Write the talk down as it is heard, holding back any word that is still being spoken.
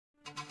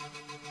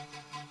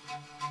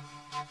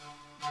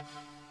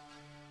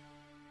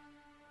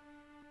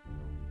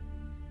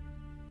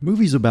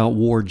Movies about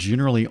war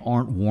generally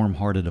aren't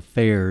warm-hearted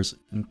affairs,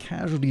 and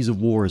Casualties of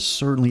War is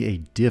certainly a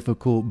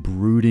difficult,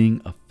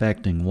 brooding,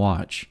 affecting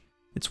watch.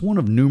 It's one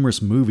of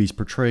numerous movies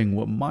portraying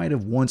what might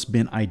have once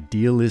been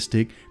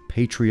idealistic,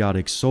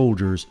 patriotic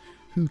soldiers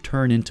who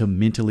turn into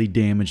mentally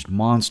damaged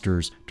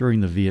monsters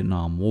during the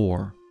Vietnam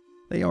War.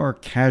 They are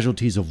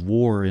casualties of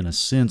war in a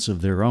sense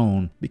of their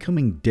own,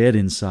 becoming dead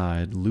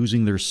inside,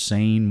 losing their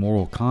sane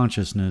moral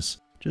consciousness.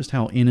 Just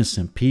how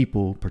innocent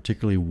people,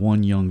 particularly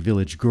one young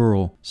village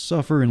girl,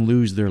 suffer and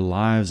lose their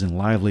lives and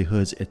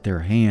livelihoods at their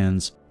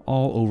hands,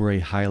 all over a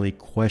highly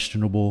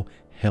questionable,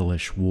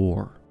 hellish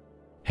war.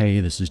 Hey,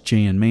 this is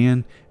Jan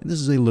Man, and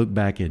this is a look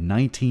back at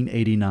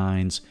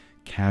 1989's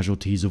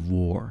Casualties of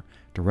War,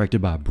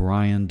 directed by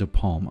Brian De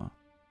Palma.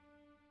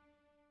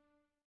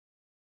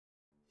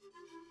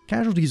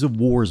 Casualties of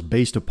War is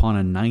based upon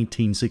a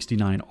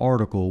 1969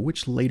 article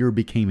which later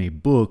became a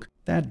book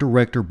that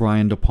director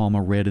Brian De Palma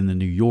read in The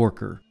New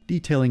Yorker,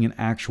 detailing an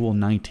actual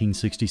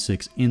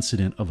 1966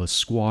 incident of a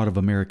squad of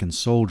American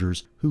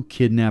soldiers who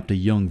kidnapped a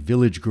young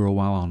village girl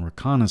while on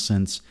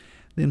reconnaissance,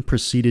 then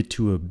proceeded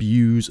to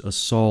abuse,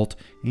 assault,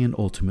 and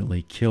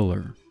ultimately kill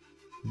her.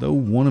 Though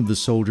one of the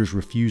soldiers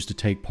refused to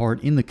take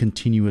part in the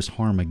continuous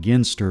harm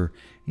against her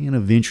and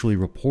eventually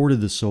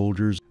reported the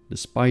soldiers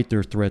despite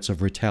their threats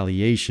of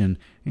retaliation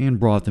and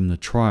brought them to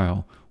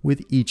trial,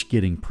 with each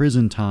getting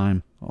prison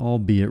time,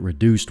 albeit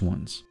reduced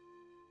ones.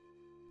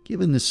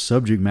 Given this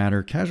subject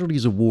matter,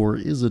 Casualties of War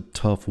is a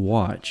tough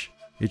watch.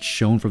 It's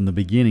shown from the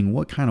beginning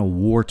what kind of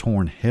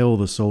war-torn hell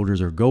the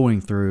soldiers are going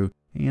through,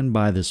 and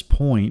by this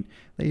point,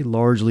 they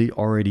largely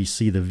already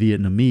see the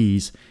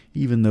Vietnamese,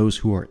 even those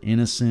who are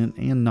innocent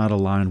and not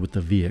aligned with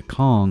the Viet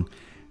Cong,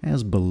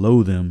 as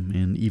below them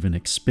and even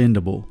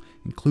expendable,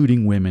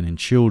 including women and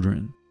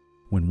children.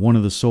 When one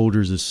of the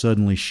soldiers is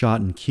suddenly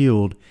shot and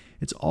killed,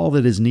 it's all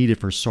that is needed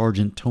for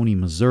Sergeant Tony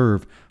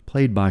Meserve,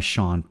 played by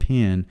Sean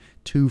Penn,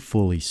 to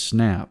fully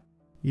snap.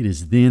 It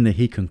is then that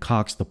he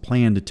concocts the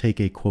plan to take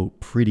a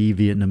quote pretty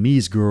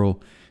Vietnamese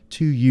girl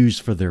to use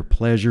for their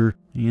pleasure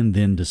and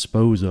then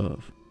dispose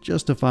of,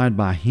 justified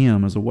by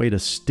him as a way to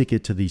stick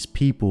it to these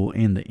people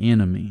and the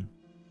enemy.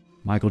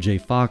 Michael J.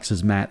 Fox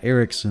as Matt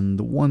Erickson,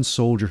 the one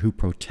soldier who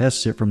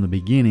protests it from the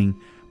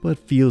beginning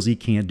but feels he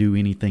can't do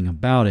anything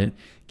about it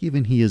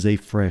given he is a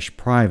fresh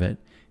private,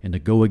 and to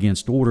go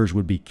against orders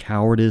would be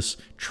cowardice,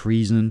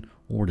 treason,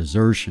 or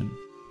desertion.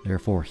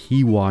 Therefore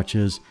he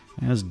watches,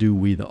 as do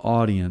we the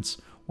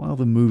audience, while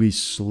the movie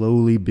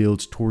slowly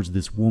builds towards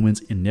this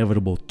woman's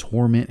inevitable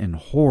torment and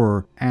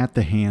horror at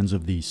the hands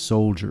of these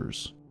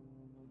soldiers.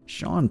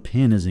 Sean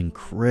Penn is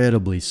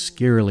incredibly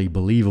scarily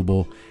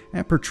believable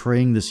at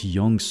portraying this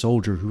young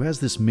soldier who has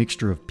this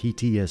mixture of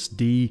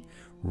PTSD,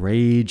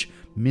 rage,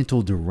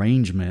 mental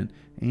derangement,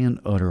 and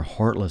utter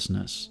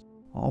heartlessness.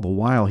 All the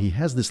while, he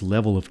has this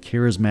level of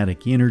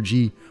charismatic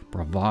energy,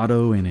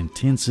 bravado, and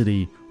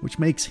intensity, which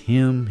makes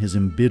him, his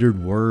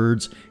embittered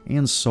words,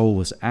 and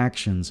soulless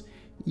actions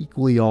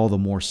equally all the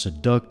more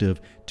seductive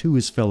to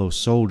his fellow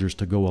soldiers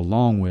to go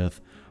along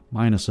with,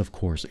 minus of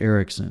course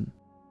Erickson.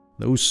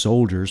 Those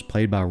soldiers,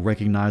 played by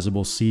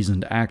recognizable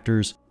seasoned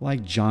actors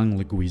like John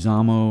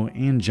Leguizamo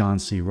and John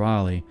C.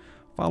 Reilly,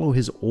 follow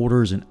his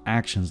orders and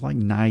actions like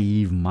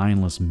naive,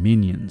 mindless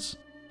minions.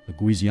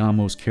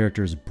 Leguizamo's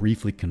character is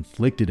briefly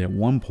conflicted at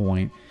one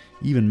point,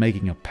 even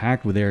making a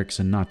pact with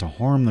Erickson not to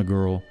harm the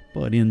girl,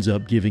 but ends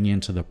up giving in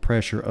to the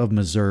pressure of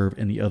Meserve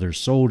and the other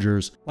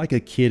soldiers, like a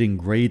kid in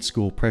grade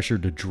school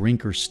pressured to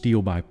drink or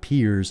steal by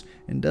peers,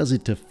 and does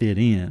it to fit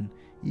in,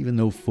 even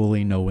though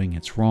fully knowing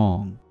it's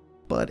wrong.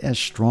 But as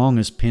strong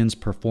as Penn's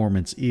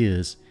performance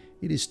is,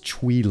 it is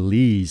Thuy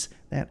Le's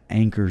that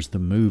anchors the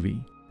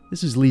movie.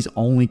 This is Lee's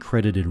only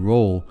credited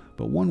role,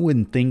 but one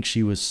wouldn't think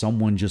she was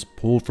someone just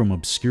pulled from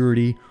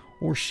obscurity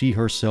or she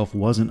herself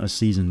wasn't a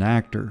seasoned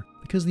actor,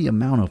 because the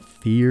amount of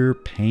fear,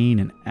 pain,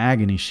 and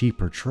agony she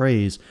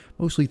portrays,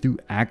 mostly through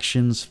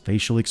actions,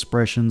 facial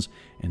expressions,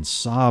 and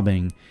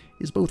sobbing,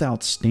 is both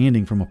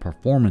outstanding from a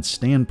performance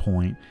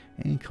standpoint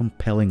and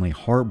compellingly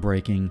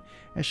heartbreaking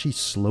as she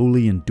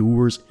slowly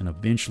endures and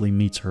eventually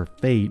meets her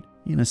fate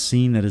in a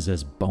scene that is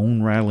as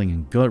bone-rattling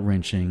and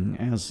gut-wrenching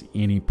as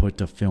any put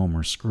to film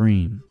or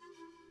screen.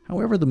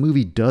 However, the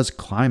movie does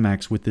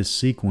climax with this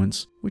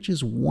sequence, which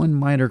is one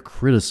minor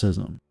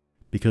criticism,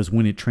 because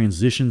when it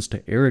transitions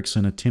to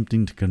Erickson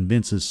attempting to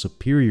convince his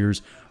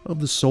superiors of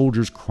the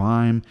soldiers'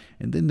 crime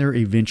and then their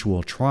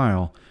eventual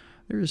trial,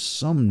 there is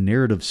some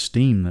narrative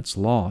steam that's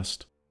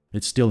lost.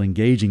 It's still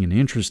engaging and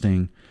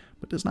interesting,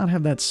 but does not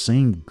have that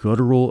same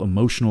guttural,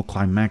 emotional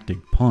climactic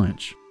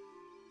punch.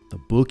 The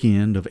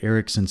bookend of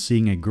Erickson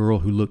seeing a girl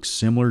who looks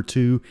similar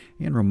to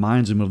and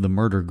reminds him of the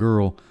murdered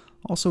girl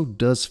also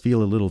does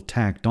feel a little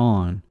tacked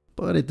on,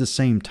 but at the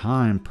same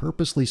time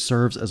purposely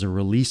serves as a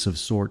release of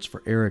sorts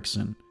for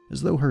Erickson,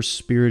 as though her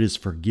spirit is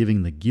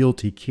forgiving the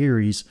guilt he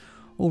carries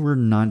over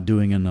not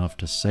doing enough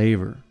to save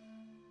her.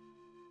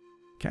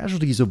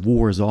 Casualties of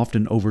War is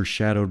often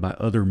overshadowed by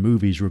other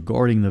movies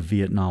regarding the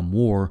Vietnam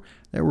War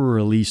that were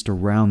released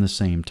around the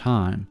same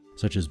time,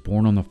 such as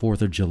Born on the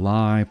 4th of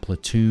July,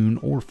 Platoon,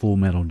 or Full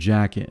Metal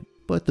Jacket.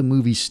 but the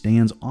movie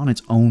stands on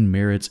its own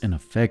merits and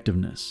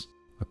effectiveness.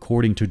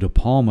 According to De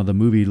Palma, the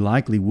movie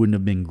likely wouldn't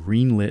have been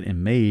greenlit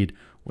and made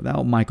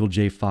without Michael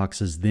J.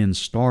 Fox's then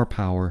star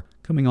power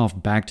coming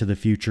off Back to the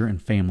Future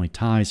and Family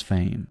Ties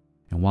fame.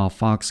 And while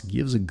Fox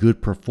gives a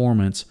good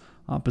performance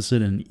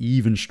opposite an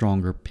even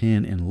stronger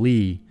Penn and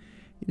Lee,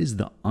 it is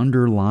the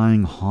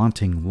underlying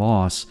haunting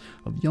loss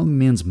of young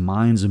men's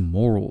minds and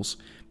morals,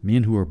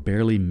 men who are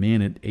barely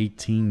men at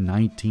 18,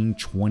 19,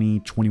 20,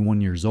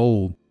 21 years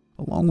old,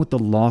 along with the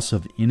loss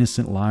of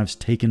innocent lives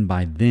taken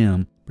by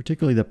them,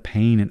 particularly the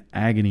pain and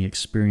agony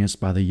experienced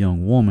by the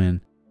young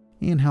woman,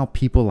 and how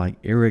people like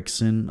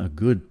Erickson, a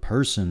good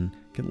person,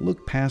 can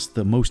look past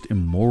the most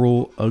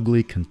immoral,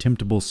 ugly,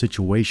 contemptible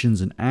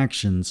situations and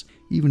actions,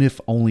 even if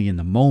only in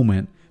the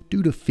moment,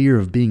 due to fear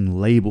of being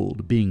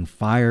labeled, being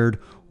fired,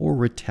 or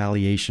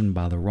retaliation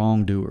by the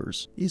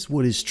wrongdoers, is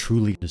what is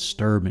truly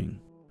disturbing.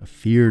 A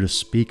fear to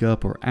speak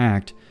up or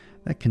act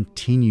that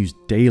continues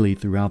daily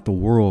throughout the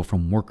world,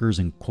 from workers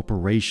in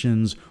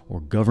corporations or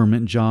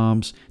government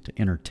jobs to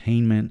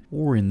entertainment,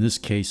 or in this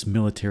case,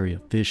 military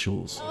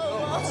officials.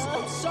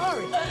 I'm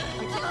sorry. I'm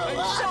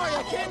sorry.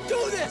 I can't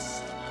do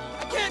this.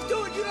 I can't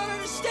do it. You don't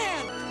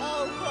understand.